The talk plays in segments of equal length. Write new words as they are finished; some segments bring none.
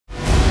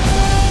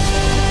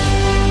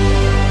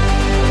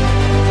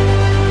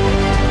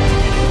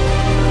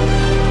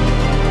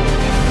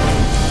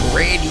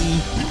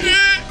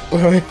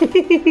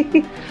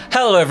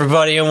Hello,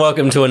 everybody, and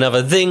welcome to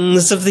another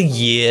Things of the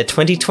Year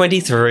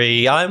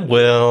 2023. I'm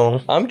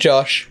Will. I'm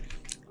Josh.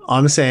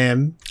 I'm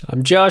Sam.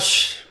 I'm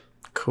Josh.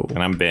 Cool.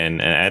 And I'm Ben,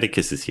 and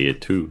Atticus is here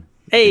too.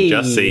 Hey. You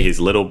can just see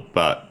his little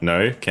butt.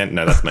 No, can't.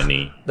 No, that's my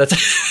knee.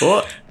 That's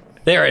What?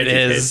 there. It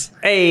is.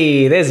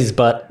 Hey, there's his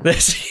butt.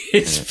 This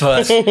is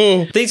first.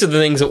 These are the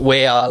things that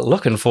we are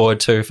looking forward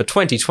to for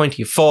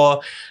 2024.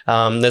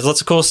 There's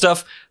lots of cool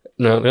stuff.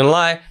 Not gonna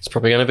lie, it's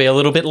probably gonna be a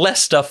little bit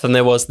less stuff than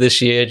there was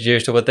this year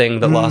due to a thing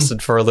that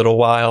lasted for a little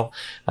while.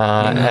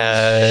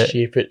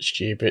 Stupid.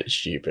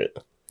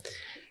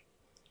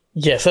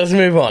 Yes, let's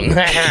move on.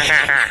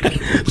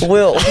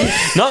 Will.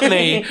 Not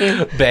me,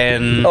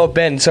 Ben. Oh,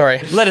 Ben,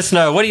 sorry. Let us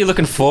know. What are you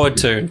looking forward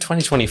to in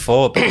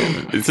 2024,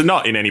 Ben? It's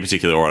not in any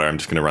particular order. I'm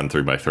just going to run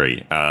through my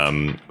three.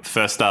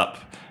 First up,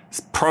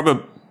 it's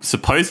probably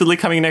supposedly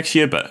coming next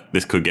year, but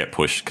this could get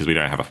pushed because we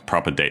don't have a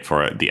proper date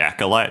for it. The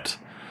Acolyte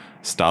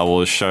Star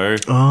Wars show,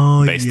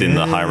 based in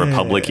the High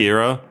Republic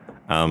era.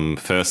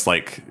 First,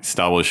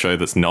 Star Wars show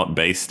that's not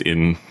based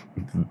in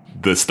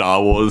the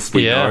Star Wars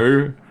we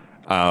know.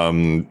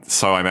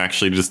 So I'm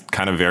actually just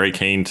kind of very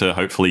keen to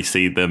hopefully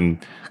see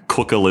them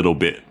cook a little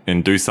bit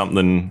and do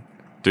something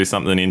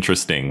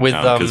interesting. With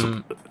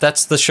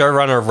that's the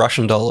showrunner of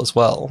Russian Doll as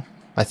well,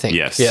 I think.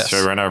 Yes.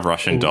 Showrunner of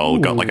Russian Doll.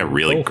 Got a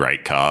really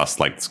great cast,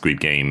 like Squid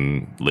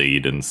Game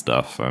lead and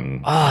stuff.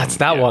 And it's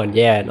that one.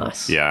 Yeah,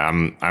 nice. Yeah,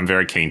 I'm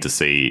very keen to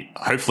see.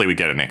 Hopefully we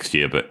get it next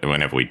year, but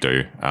whenever we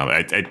do,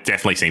 it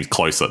definitely seems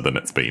closer than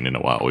it's been in a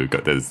while.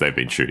 They've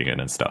been shooting it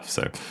and stuff,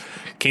 so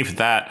keen for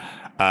that.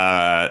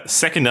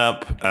 Second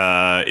up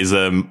is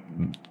a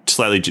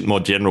slightly more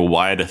general,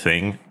 wider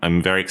thing.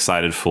 I'm very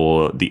excited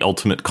for the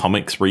Ultimate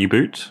Comics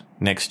reboot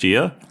next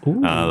year.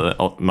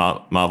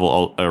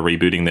 Marvel are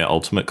rebooting their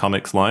Ultimate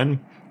Comics line.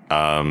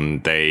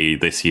 They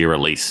this year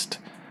released,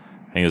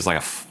 I think it was like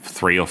a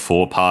 3 or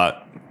 4 part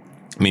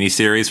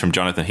miniseries from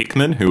Jonathan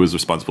Hickman, who was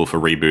responsible for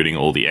rebooting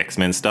all the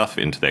X-Men stuff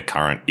into their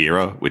current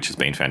era, which has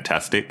been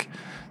fantastic.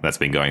 That's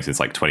been going since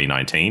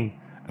 2019.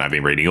 And I've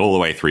been reading all the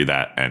way through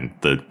that, and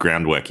the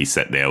groundwork he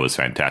set there was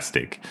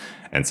fantastic.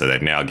 And so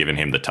they've now given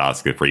him the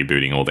task of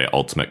rebooting all their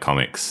Ultimate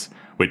Comics,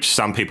 which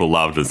some people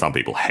loved and some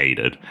people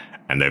hated.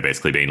 And they've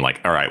basically been like,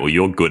 all right, well,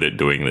 you're good at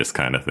doing this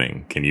kind of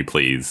thing. Can you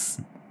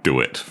please do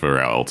it for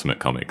our Ultimate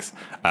Comics?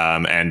 I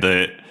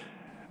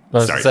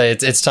was going to say,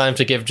 it's time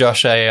to give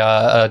Josh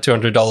a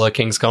 $200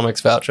 King's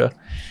Comics voucher.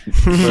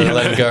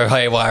 Let him go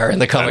haywire in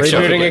the comic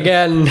shop. Rebooting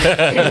again.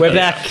 We're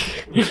back.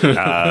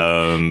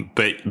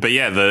 But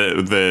yeah,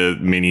 the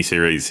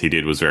miniseries he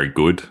did was very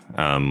good.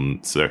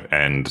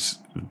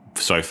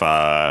 So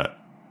far,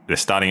 they're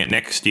starting it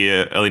next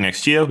year, early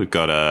next year. We've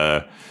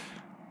got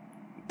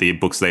the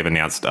books they've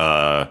announced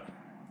are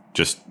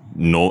just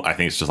I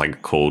think it's just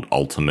called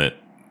Ultimate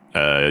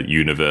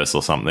Universe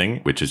or something,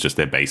 which is just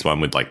their base one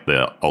with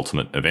the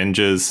Ultimate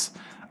Avengers.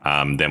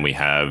 Then we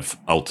have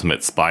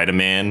Ultimate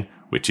Spider-Man,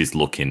 which is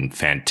looking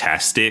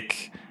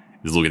fantastic.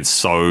 It's looking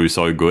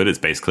so good. It's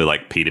basically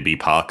Peter B.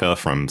 Parker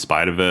from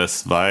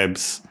Spider-Verse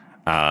vibes.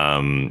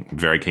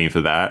 Very keen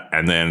for that.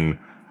 And then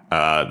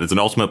there's an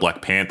Ultimate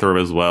Black Panther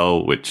as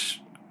well, which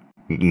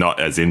not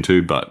as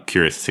into, but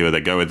curious to see where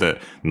they go with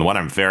it. And the one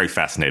I'm very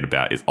fascinated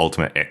about is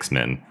Ultimate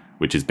X-Men,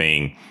 which is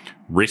being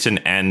written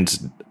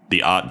and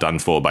the art done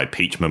for by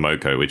Peach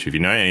Momoko, which if you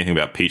know anything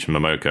about Peach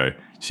Momoko,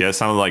 she has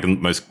some of the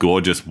most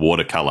gorgeous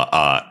watercolor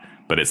art,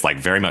 but it's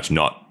very much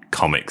not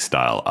comic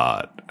style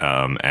art.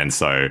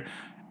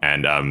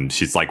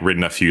 She's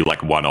written a few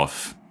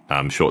one-off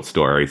short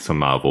stories for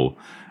Marvel,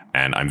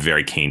 and I'm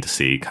very keen to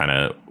see kind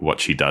of what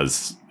she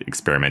does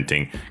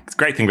experimenting. It's a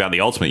great thing about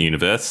the Ultimate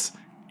Universe.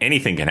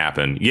 Anything can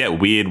happen. Yeah,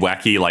 weird,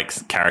 wacky,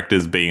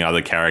 characters being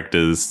other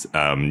characters,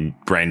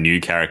 brand new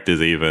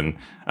characters even.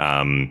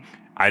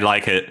 I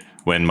like it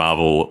when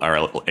Marvel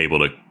are able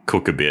to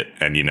cook a bit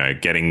and,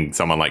 getting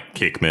someone like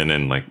Hickman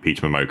and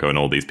Peach Momoko and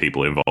all these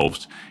people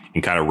involved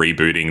in kind of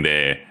rebooting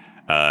their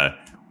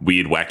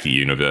weird, wacky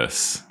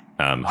universe.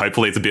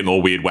 Hopefully it's a bit more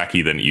weird,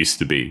 wacky than it used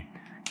to be,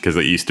 because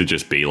it used to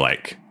just be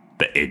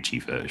the edgy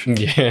version.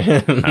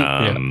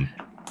 Yeah.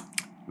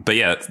 But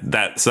yeah,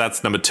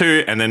 that's number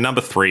 2. And then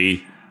number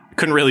 3, I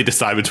couldn't really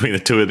decide between the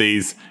two of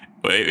these.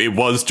 It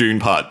was Dune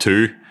Part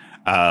 2,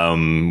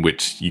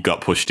 which you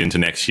got pushed into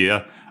next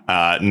year.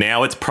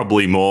 Now it's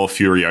probably more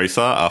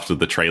Furiosa after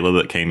the trailer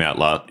that came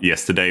out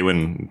yesterday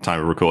when time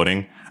of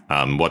recording.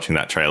 Watching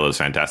that trailer is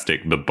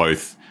fantastic. But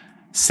both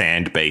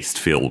sand-based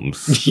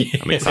films.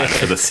 Yeah. I'm excited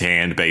for the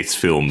sand-based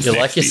films You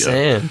next like your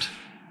year. sand.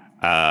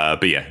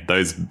 But yeah,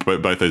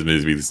 both those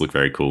movies look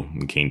very cool.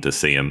 I'm keen to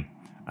see them.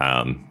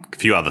 A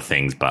few other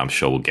things, but I'm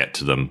sure we'll get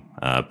to them.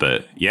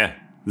 But yeah,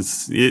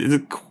 it's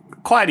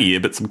quite a year,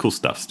 but some cool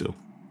stuff still.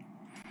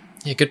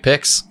 Yeah, good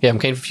picks. Yeah, I'm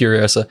keen for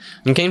Furiosa.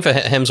 I'm keen for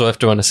Hemsworth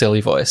doing a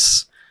silly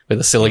voice with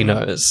a silly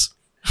nose.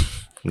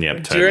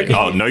 Yep, totally.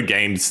 Oh, no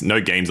games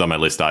on my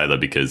list either,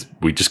 because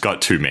we just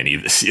got too many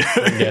this year.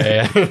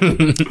 Yeah.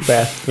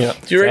 Fair. Yeah.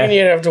 Do you reckon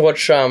you'd have to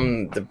watch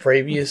the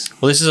previous?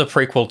 Well, this is a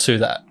prequel to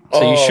that.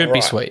 So you Oh, should be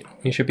right. sweet.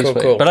 You should be Cool,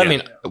 sweet. cool. But I Yeah.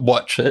 mean,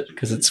 watch it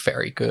because it's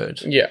very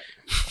good. Yeah.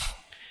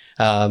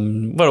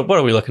 What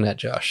are we looking at,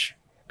 Josh?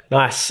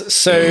 Nice.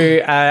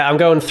 So I'm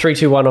going 3,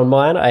 2, 1 on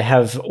mine. I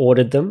have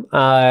ordered them.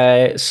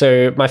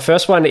 So my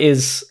first one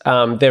is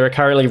there are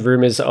currently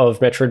rumors of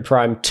Metroid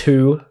Prime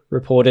 2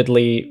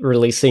 reportedly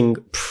releasing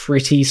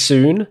pretty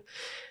soon.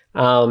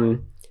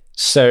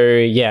 So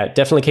yeah,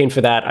 definitely keen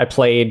for that. I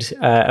played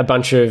a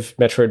bunch of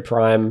Metroid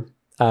Prime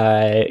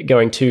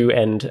going to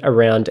and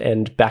around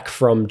and back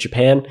from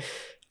Japan.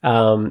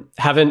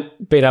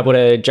 Haven't been able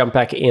to jump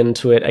back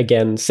into it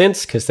again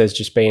since because there's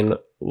just been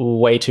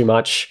way too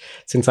much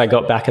since I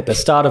got back at the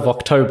start of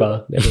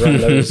October.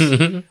 Everyone knows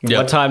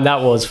what time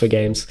that was for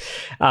games.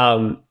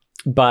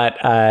 But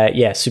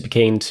yeah, super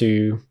keen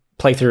to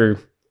play through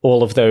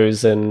all of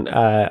those and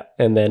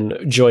then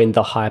join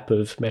the hype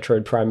of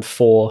Metroid Prime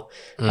 4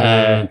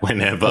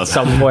 Whenever. at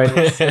some point,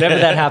 whenever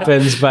that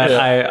happens. But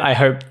I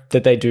hope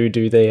that they do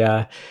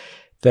the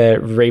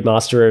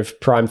remaster of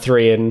Prime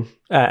 3 and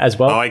as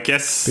well. Oh, I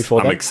guess Before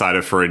I'm that.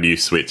 excited for a new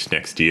Switch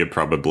next year,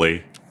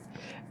 probably.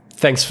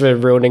 Thanks for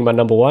ruining my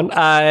number one.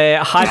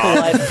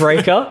 Hyperlight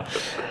Breaker.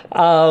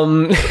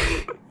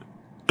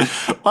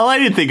 Well, I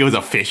didn't think it was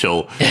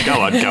official.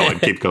 Go on,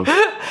 keep going.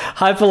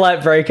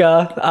 Hyperlight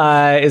Breaker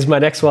is my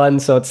next one.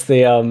 So it's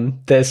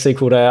the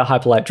sequel to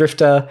Hyperlight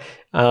Drifter,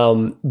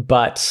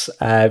 but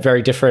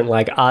very different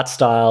like art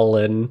style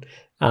and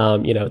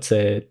it's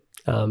a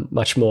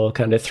much more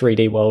kind of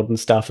 3D world and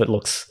stuff. It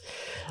looks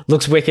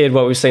wicked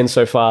what we've seen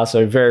so far.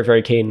 So very,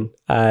 very keen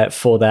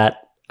for that.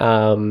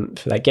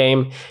 For that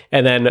game.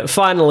 And then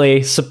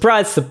finally,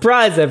 surprise,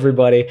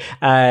 everybody,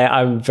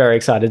 I'm very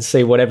excited to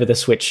see whatever the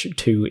Switch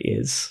 2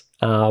 is.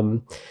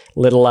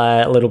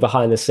 Little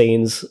behind the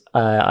scenes,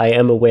 I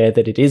am aware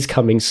that it is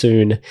coming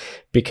soon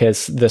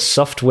because the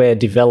software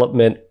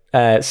development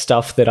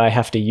stuff that I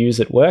have to use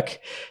at work,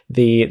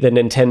 the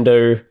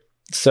Nintendo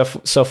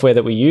software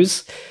that we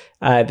use,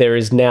 it's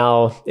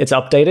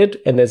updated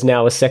and there's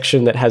now a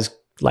section that has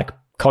like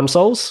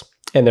consoles.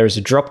 And there is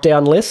a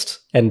drop-down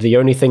list, and the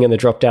only thing in the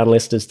drop-down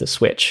list is the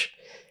Switch.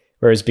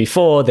 Whereas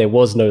before, there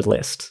was no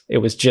list. It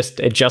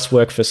just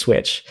worked for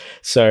Switch.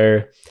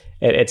 So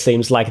it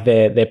seems like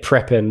they're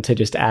prepping to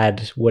just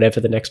add whatever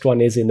the next one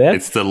is in there.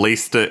 It's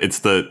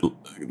the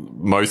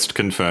most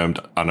confirmed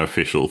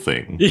unofficial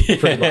thing.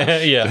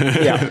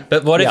 Yeah.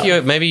 But what if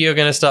you're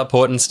going to start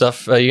porting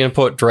stuff? You're going to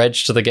port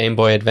Dredge to the Game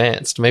Boy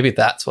Advanced. Maybe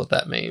that's what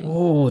that means.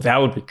 Oh, that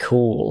would be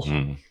cool.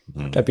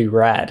 That'd be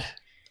rad.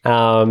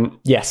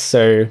 Yes,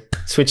 so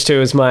Switch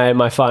 2 is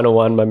my final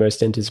one, my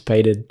most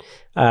anticipated,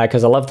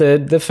 because I love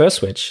the first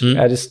Switch.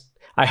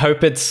 I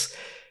hope it's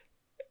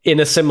in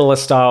a similar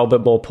style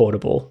but more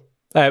portable,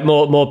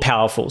 more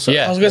powerful. So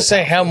Yeah. I was going to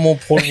say, how more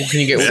portable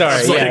can you get?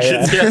 Sorry, yeah.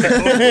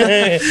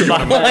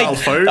 Like,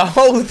 the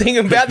whole thing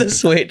about the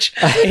Switch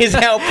is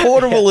how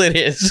portable it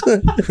is. All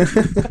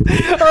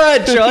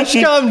right, Josh,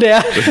 calm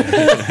down.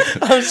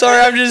 I'm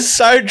sorry, I'm just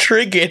so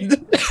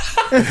triggered.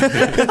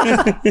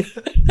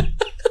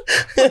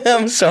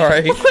 I'm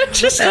sorry.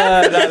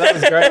 That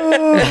was great.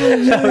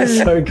 That was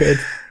so good.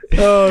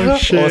 Oh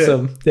shit!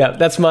 Awesome. Yeah,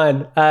 that's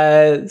mine.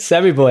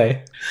 Sammy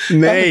boy.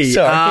 Me.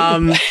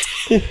 Sorry.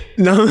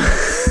 No.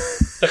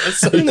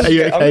 Are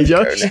you okay,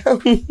 Josh?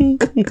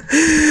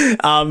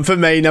 For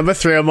me, number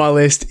 3 on my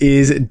list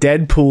is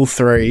Deadpool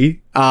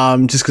 3.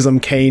 Just because I'm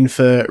keen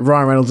for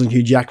Ryan Reynolds and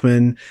Hugh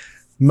Jackman.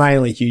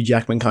 Mainly Hugh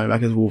Jackman coming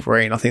back as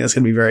Wolverine. I think that's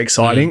going to be very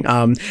exciting.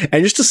 And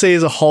just to see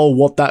as a whole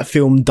what that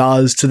film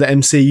does to the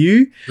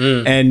MCU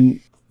and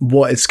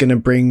what it's going to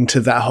bring to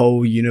that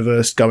whole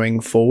universe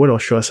going forward, or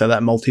should I say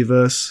that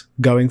multiverse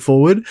going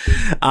forward.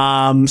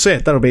 So yeah,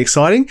 that'll be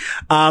exciting.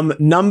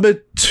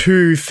 Number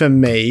 2 for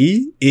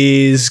me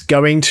is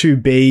going to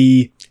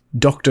be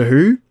Doctor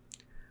Who.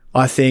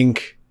 I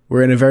think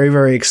we're in a very,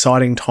 very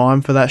exciting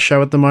time for that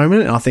show at the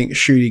moment. And I think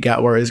Ncuti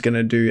Gatwa is going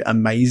to do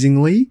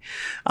amazingly.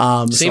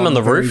 See him on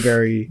the roof?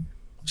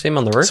 See him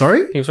on the roof?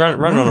 Sorry? He was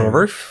running on a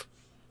roof.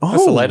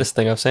 That's the latest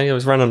thing I've seen. He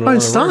was running on a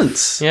roof.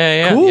 Stunts.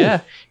 Yeah. Cool.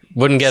 Yeah.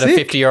 Wouldn't get Sick. a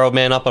 50-year-old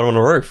man up on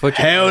a roof, would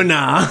you? Hell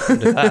nah.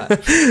 Do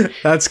that.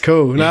 That's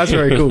cool. No, that's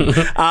very cool.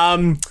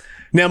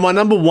 Now my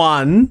number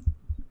 1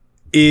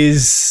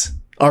 is,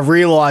 I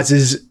realize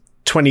is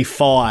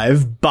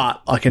 25,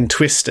 but I can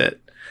twist it.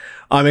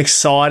 I'm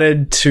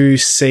excited to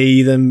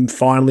see them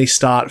finally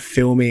start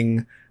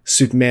filming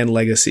Superman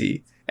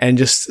Legacy. And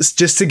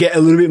just to get a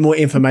little bit more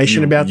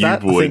information about you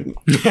that. would.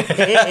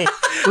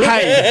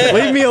 Hey,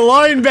 leave me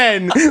alone,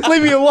 Ben.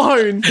 Leave me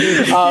alone.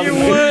 You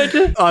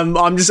would.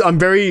 I'm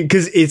very,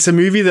 because it's a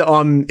movie that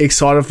I'm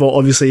excited for,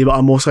 obviously, but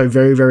I'm also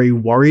very, very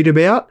worried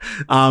about.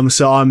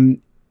 So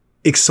I'm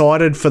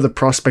excited for the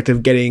prospect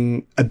of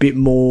getting a bit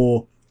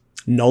more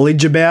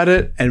knowledge about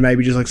it and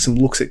maybe just like some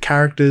looks at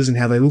characters and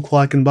how they look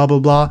like and blah, blah,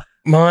 blah.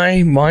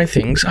 My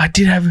things, I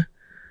did have...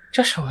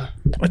 Joshua.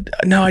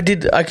 No, I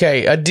did.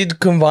 Okay, I did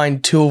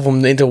combine 2 of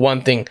them into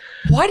one thing.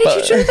 Why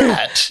did you do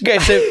that? Okay,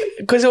 so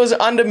because it was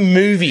under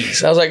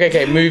movies, I was like,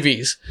 okay,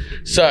 movies.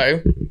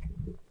 So,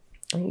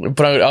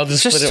 but I'll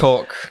just Just split it.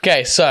 talk.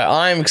 Okay, so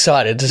I'm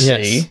excited to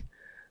see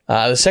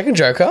The second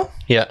Joker.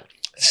 Yeah.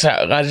 So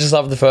I just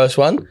love the first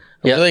one. I'm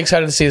Yeah. really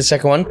excited to see the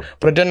second one,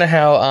 but I don't know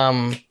how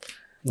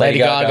Lady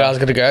Gaga's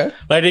going to go.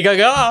 Lady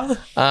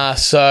Gaga.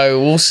 So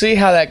we'll see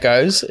how that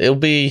goes. It'll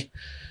be,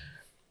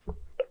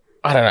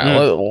 I don't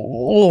know.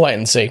 We'll wait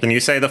and see. Can you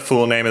say the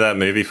full name of that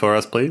movie for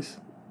us, please?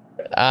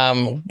 We'll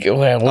I'll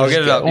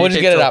get it up. We'll You just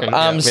keep get it up.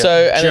 talking. Yeah, So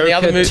and then the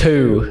other movie.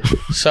 2.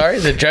 Sorry,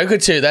 the Joker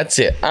 2. That's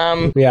it.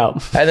 Yeah.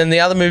 And then the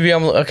other movie.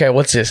 Okay,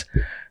 what's this?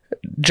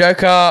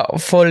 Joker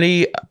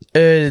Folie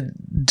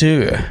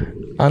Deux.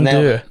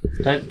 Undo.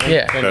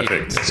 Yeah.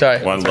 Perfect.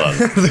 Sorry. One love.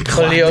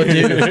 Folie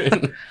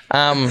Deux.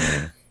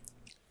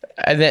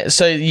 And then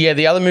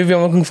the other movie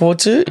I'm looking forward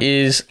to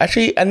is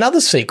actually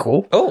another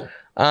sequel. Oh.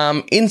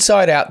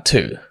 Inside Out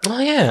 2. Oh,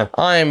 yeah.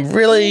 I am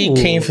really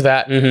keen for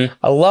that.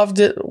 I loved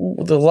it.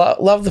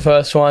 Loved the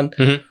first one.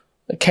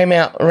 It came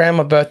out around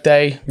my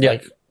birthday,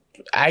 like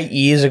 8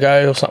 years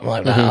ago or something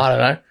like that. I don't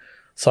know.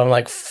 So I'm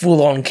like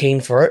full on keen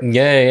for it.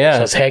 Yeah.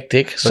 So it's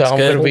hectic. So That's I'm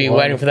good. going to be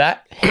waiting for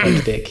that.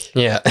 Hectic.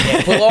 Yeah.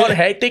 Full on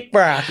hectic,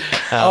 bruh.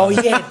 Oh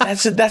yeah,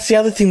 that's the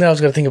other thing that I was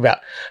going to think about.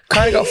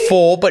 Kind of got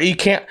 4, but you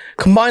can't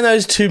combine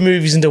those 2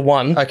 movies into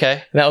one. Okay.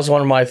 And that was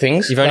one of my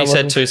things. You've only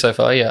said 2 so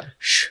far, yeah.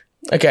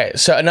 Okay,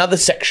 so another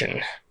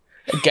section,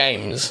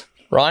 games,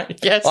 right?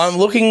 Yes. I'm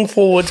looking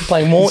forward to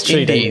playing more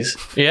cheating. indies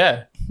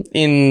Yeah.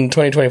 in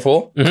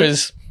 2024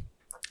 because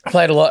I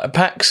played a lot of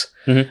PAX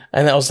and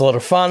that was a lot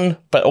of fun.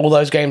 But all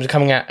those games are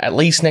coming out at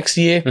least next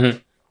year,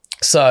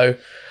 so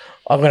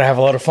I'm going to have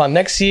a lot of fun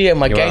next year. And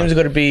my games are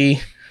going to be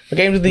the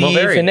games of the More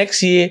year varied. for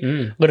next year.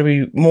 Going to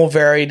be more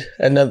varied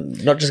and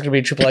not just going to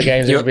be AAA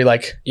games. It's going to be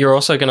like You're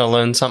also going to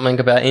learn something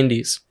about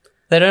indies.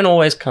 They don't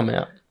always come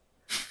out.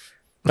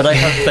 But I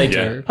hope they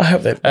do. I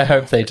hope that. I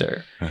hope they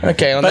do.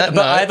 Okay, on that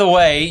But note, either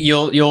way,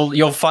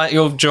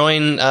 you'll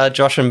join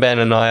Josh and Ben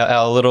and I,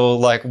 our little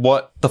like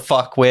what the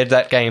fuck, where'd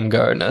that game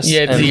go-ness.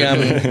 yeah,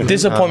 the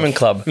Disappointment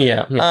Club.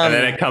 Yeah. And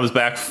then it comes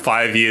back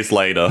 5 years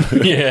later.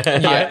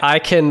 I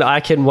can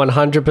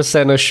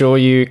 100% assure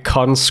you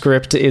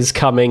Conscript is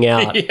coming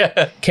out.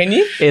 Can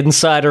you?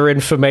 Insider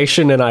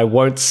information, and I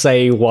won't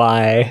say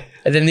why.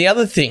 And then the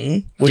other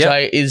thing, which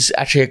is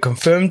actually a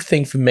confirmed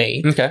thing for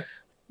me, Okay.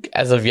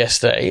 as of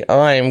yesterday,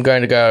 I am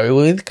going to go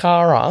with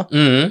Cara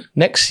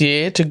next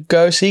year to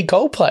go see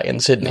Coldplay in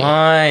Sydney.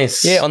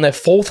 Nice. Yeah, on their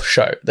 4th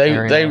show. They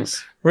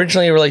nice.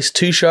 originally released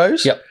 2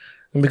 shows. Yep.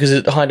 And because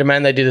of high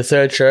demand, they did a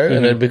 3rd show.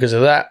 And then because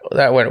of that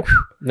went,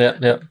 whew, Yeah.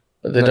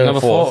 they're doing a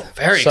 4th.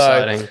 Very So,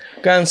 exciting.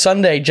 Going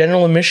Sunday,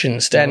 general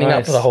admission, standing up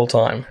Nice. for the whole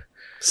time.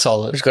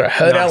 Solid. It's got to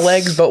hurt our Nice.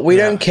 legs, but we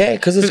don't care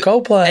because it's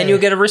Coldplay. And you'll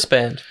get a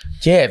wristband.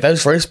 Yeah,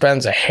 those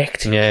wristbands are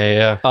hectic.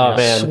 Yeah. Oh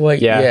man,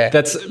 Sweet, yeah. yeah.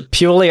 That's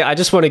purely. I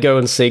just want to go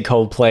and see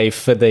Coldplay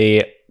for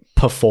the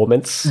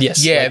performance.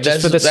 Yes. Yeah,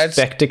 Just for the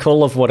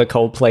spectacle of what a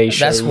Coldplay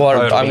show. That's what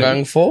I'm Totally.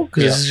 going for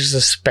because it's just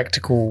a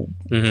spectacular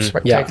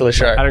I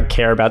show. don't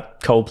care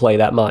about Coldplay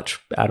that much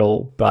at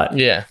all, but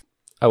Yeah.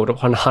 I would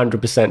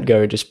 100%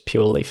 go just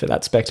purely for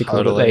that spectacle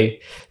Totally.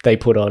 that they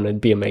put on.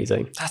 It'd be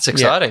amazing. That's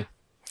exciting.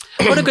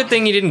 What a good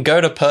thing you didn't go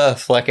to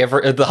Perth like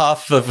the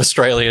half of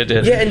Australia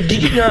did. Yeah, and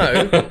did you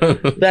know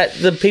that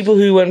the people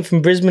who went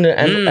from Brisbane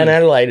and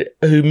Adelaide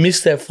who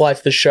missed their flight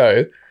to the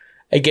show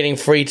are getting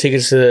free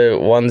tickets to the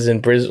ones in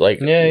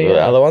Brisbane, the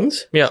other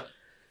ones? Yeah.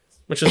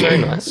 Which is very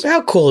nice.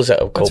 How cool is that?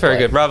 Of That's very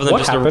good. Rather than What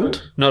just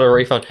happened? not a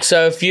refund.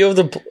 So a few of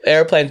the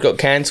airplanes got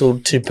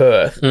cancelled to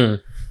Perth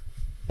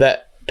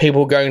that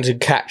people were going to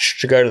catch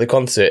to go to the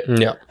concert.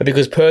 Yeah. And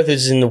because Perth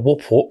is in the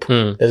whoop whoop,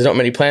 there's not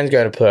many planes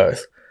going to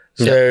Perth.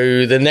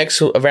 So the next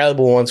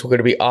available ones were going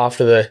to be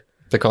after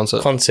the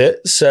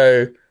concert.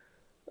 So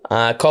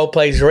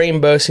Coldplay's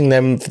reimbursing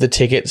them for the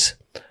tickets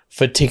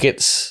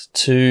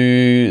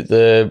to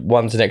the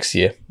ones next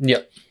year.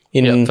 Yep.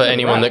 In For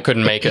anyone that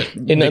couldn't make it.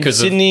 in because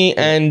of- Sydney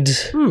and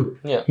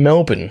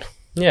Melbourne.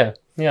 Yeah.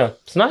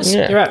 It's nice.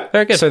 Yeah. You're right.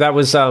 Very good. So that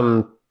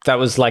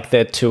was like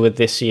their tour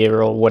this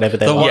year or whatever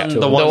they The were one, up to.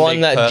 the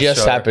one that big Perth just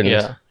show. happened.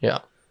 Yeah.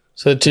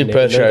 So the 2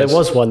 Perth There shows.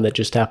 was one that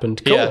just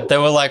happened. Cool. Yeah, they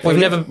were like, we've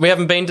never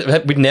been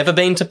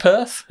to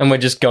Perth, and we're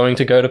just going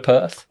to go to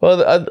Perth.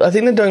 Well, I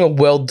think they're doing a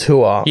world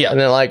tour. Yeah. And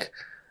they're like,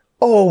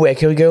 oh, where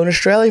can we go in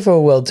Australia for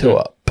a world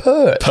tour?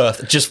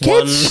 Perth. Just Get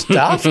one.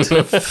 stuffed.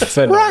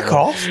 Phenomenal. Rack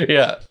off.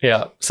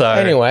 Yeah. So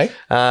Anyway.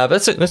 but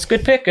that's a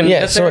good pick, and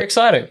Yeah, that's so- very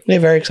exciting. They're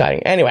very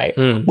exciting. Anyway,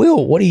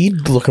 Will, what are you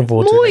looking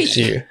forward to next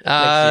year?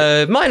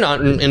 Mine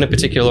aren't in a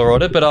particular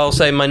order, but I'll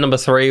say my number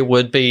 3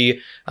 would be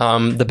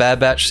the Bad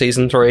Batch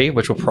Season 3,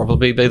 which will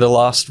probably be the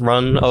last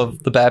run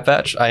of the Bad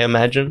Batch, I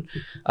imagine.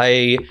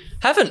 I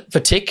haven't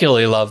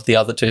particularly loved the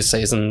other 2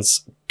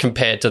 seasons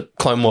compared to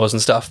Clone Wars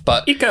and stuff,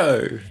 but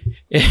Eco.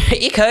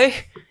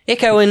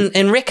 Echo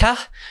and Rika,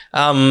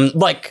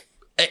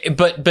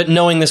 But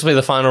knowing this will be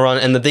the final run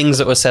and the things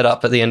that were set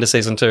up at the end of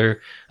season 2,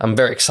 I'm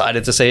very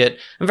excited to see it.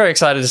 I'm very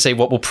excited to see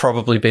what will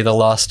probably be the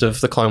last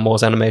of the Clone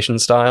Wars animation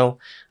style.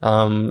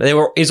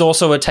 Is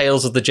also a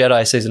Tales of the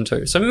Jedi season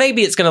 2, so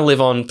maybe it's going to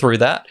live on through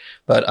that.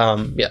 But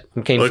I'm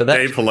keen for that.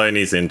 Dave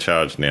Filoni's in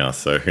charge now,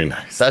 so who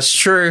knows? That's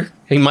true.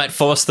 He might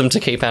force them to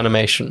keep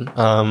animation.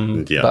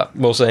 But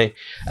we'll see.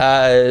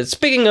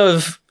 Speaking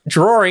of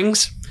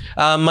drawings,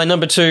 my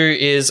number 2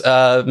 is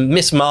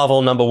Miss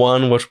Marvel number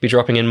 1, which will be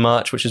dropping in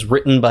March, which is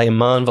written by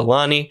Iman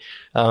Vellani.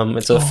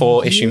 It's a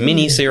 4-issue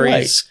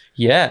mini-series.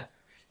 Yeah.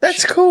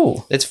 That's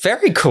cool. It's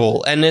very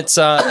cool. And it's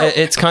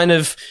kind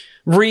of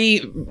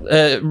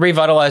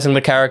revitalizing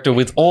the character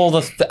with all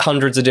the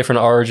hundreds of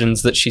different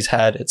origins that she's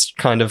had. It's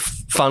kind of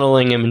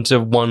funneling him into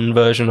one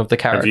version of the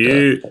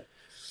character.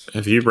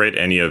 Have you read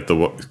any of the...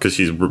 Because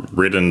she's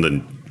written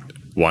the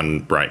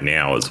one right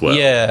now as well.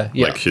 Yeah.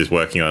 Like, she's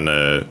working on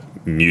a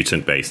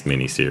mutant-based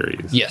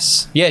miniseries.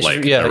 Yes.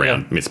 Yeah.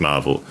 Around Miss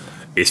Marvel.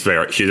 She's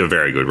a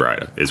very good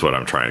writer, is what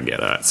I'm trying to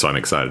get at. So I'm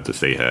excited to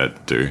see her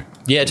do.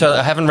 Yeah, totally.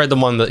 I haven't read the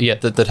one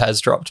that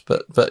has dropped,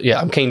 but yeah,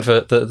 I'm keen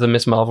for the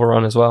Miss Marvel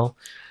run as well.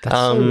 That's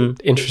so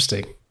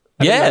interesting.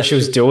 I didn't know she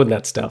was doing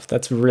that stuff.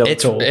 That's really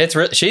cool.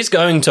 She's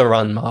going to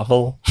run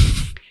Marvel.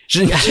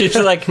 She's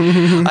like,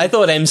 I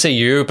thought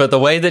MCU, but the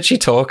way that she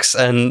talks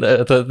and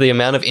the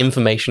amount of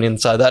information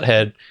inside that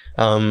head,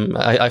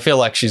 I feel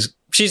like she's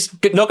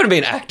not going to be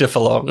an actor for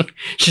long.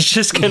 She's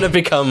just going to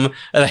become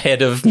the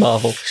head of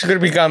Marvel. She's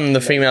going to become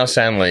the female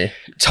Stan Lee.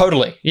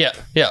 Totally. Yeah.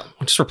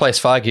 Just replace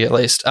Feige at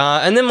least.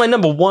 And then my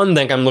number 1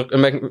 thing I'm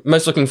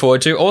most looking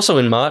forward to, also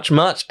in March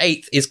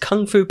 8th, is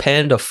Kung Fu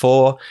Panda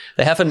 4.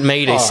 They haven't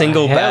made a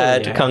single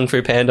bad Kung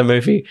Fu Panda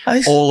movie.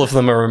 All of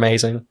them are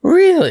amazing.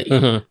 Really?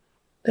 Mm-hmm.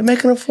 They're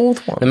making a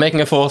 4th one. They're making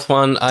a 4th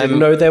one. I didn't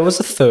know there was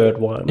a 3rd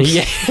one.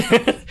 Yeah.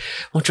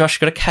 Well, Josh, you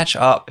got to catch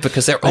up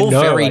because they're all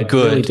very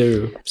good. I really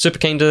do. Super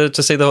keen to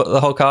see the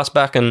whole cast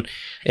back, and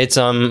it's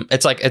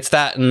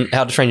that and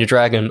How to Train Your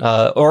Dragon.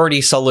 Already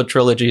solid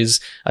trilogies.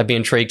 I'd be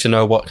intrigued to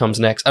know what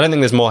comes next. I don't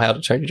think there's more How to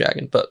Train Your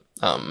Dragon, but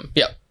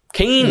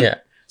keen. Yeah.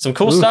 Some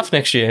cool stuff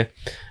next year.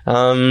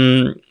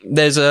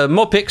 There's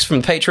more picks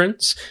from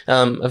patrons.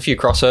 A few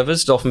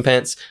crossovers. Dolphin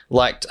Pants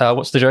liked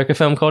what's the Joker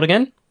film called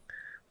again?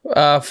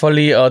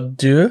 Folie à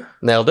Deux.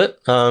 Nailed it.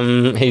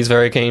 He's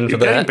very keen for You're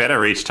getting that.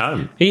 better each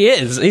time. He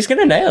is. He's going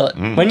to nail it.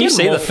 When you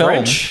see the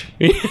film.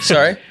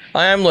 Sorry,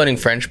 I am learning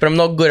French, but I'm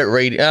not good at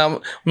reading.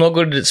 I'm not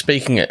good at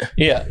speaking it.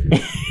 Yeah.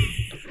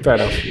 Fair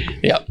enough.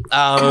 Yeah.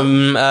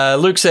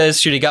 Luke says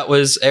Shooty Gut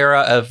was era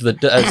of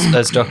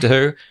as Doctor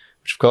Who.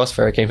 Which, of course,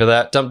 very keen for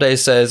that. Dump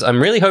Days says,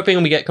 I'm really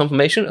hoping we get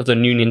confirmation of the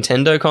new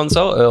Nintendo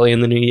console early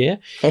in the new year.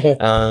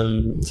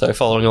 So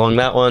following along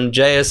that one.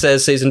 Jaya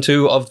says Season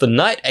 2 of The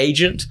Night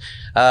Agent.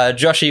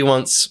 Joshy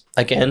wants,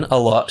 again, a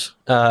lot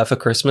for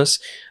Christmas.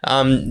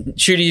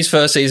 Shooty's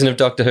first season of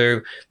Doctor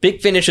Who. Big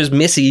Finish's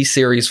Missy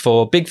Series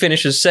 4. Big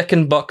Finish's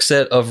second box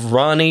set of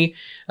Rani,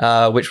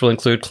 which will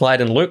include Clyde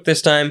and Luke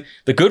this time.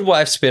 The Good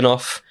Wife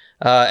spin-off.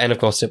 And, of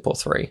course, Deadpool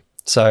 3.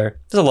 So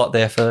there's a lot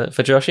there for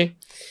Joshy.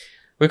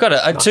 We've got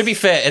to, to be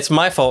fair, it's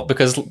my fault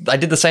because I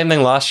did the same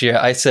thing last year.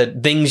 I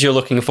said things you're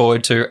looking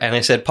forward to, and I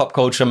said pop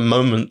culture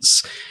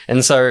moments.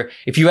 And so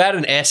if you add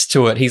an S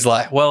to it, he's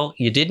like, well,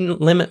 you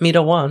didn't limit me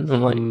to one.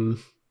 I'm like,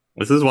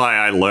 this is why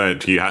I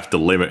learned you have to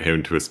limit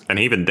him to and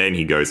even then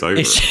he goes over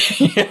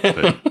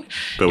it.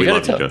 But we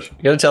love you, Josh.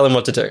 You got to tell him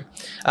what to do.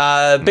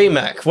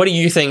 BMAC, what do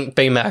you think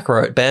BMAC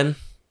wrote, Ben?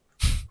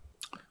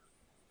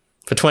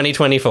 For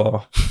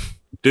 2024.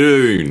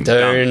 Dune.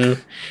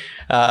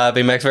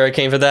 BMAC's very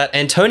keen for that.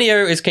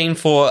 Antonio is keen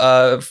for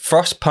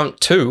Frostpunk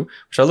 2,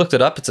 which I looked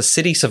it up. It's a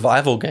city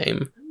survival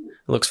game.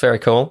 It looks very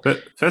cool.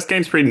 But first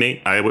game's pretty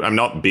neat. I'm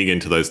not big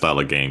into those style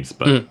of games,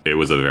 but it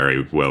was a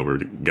very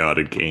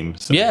well-regarded game.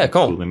 So yeah,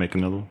 cool. They make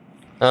another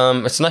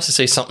one. It's nice to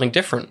see something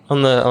different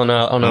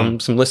on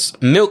some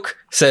lists. Milk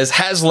says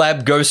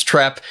HasLab Ghost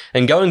Trap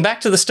and going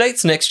back to the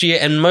States next year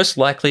and most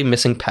likely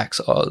missing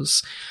PAX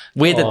Oz.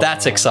 Weird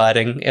that's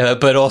exciting,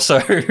 but also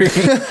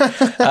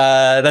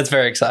that's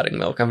very exciting,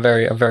 Milk. I'm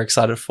very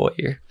excited for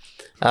you.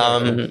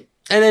 And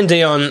then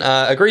Dion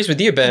agrees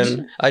with you,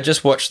 Ben. I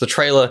just watched the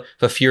trailer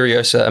for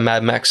Furiosa, a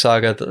Mad Max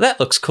saga. That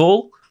looks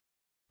cool.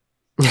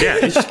 Yeah,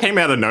 it just came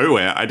out of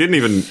nowhere.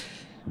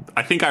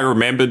 I think I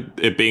remembered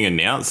it being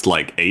announced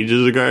like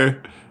ages ago,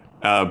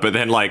 but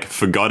then like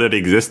forgot it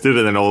existed,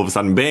 and then all of a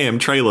sudden, bam,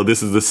 trailer!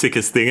 This is the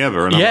sickest thing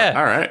ever. And I'm like,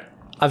 all right.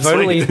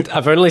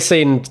 I've only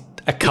seen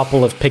a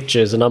couple of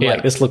pictures, and I'm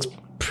like, this looks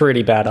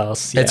pretty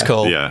badass. Yeah. It's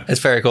cool. Yeah, it's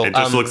very cool. It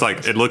just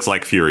looks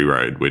like Fury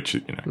Road, which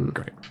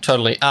great.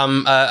 Totally.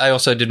 I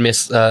also did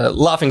miss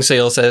Laughing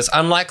Seal says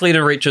unlikely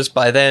to reach us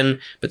by then,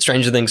 but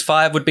Stranger Things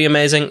 5 would be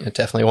amazing. It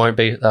definitely won't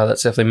be.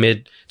 That's definitely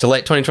mid to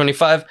late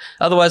 2025.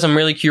 Otherwise, I'm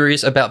really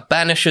curious about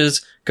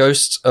Banishers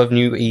Ghosts of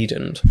New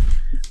Eden,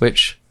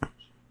 which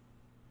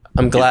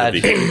I'm glad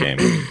it's a video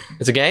game.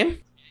 It's a game.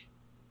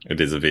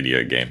 It is a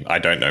video game. I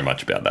don't know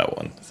much about that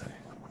one,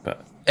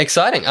 but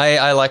exciting.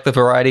 I like the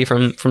variety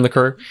from the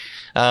crew.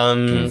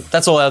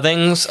 That's all our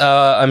things.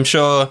 I'm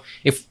sure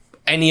if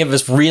any of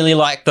us really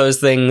like those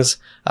things,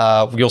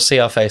 you'll see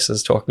our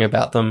faces talking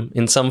about them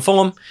in some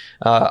form.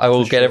 I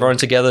will get everyone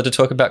together to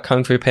talk about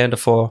Kung Fu Panda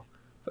 4.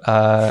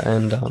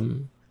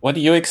 What are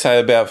you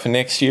excited about for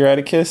next year,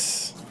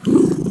 Atticus?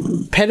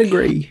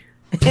 Pedigree.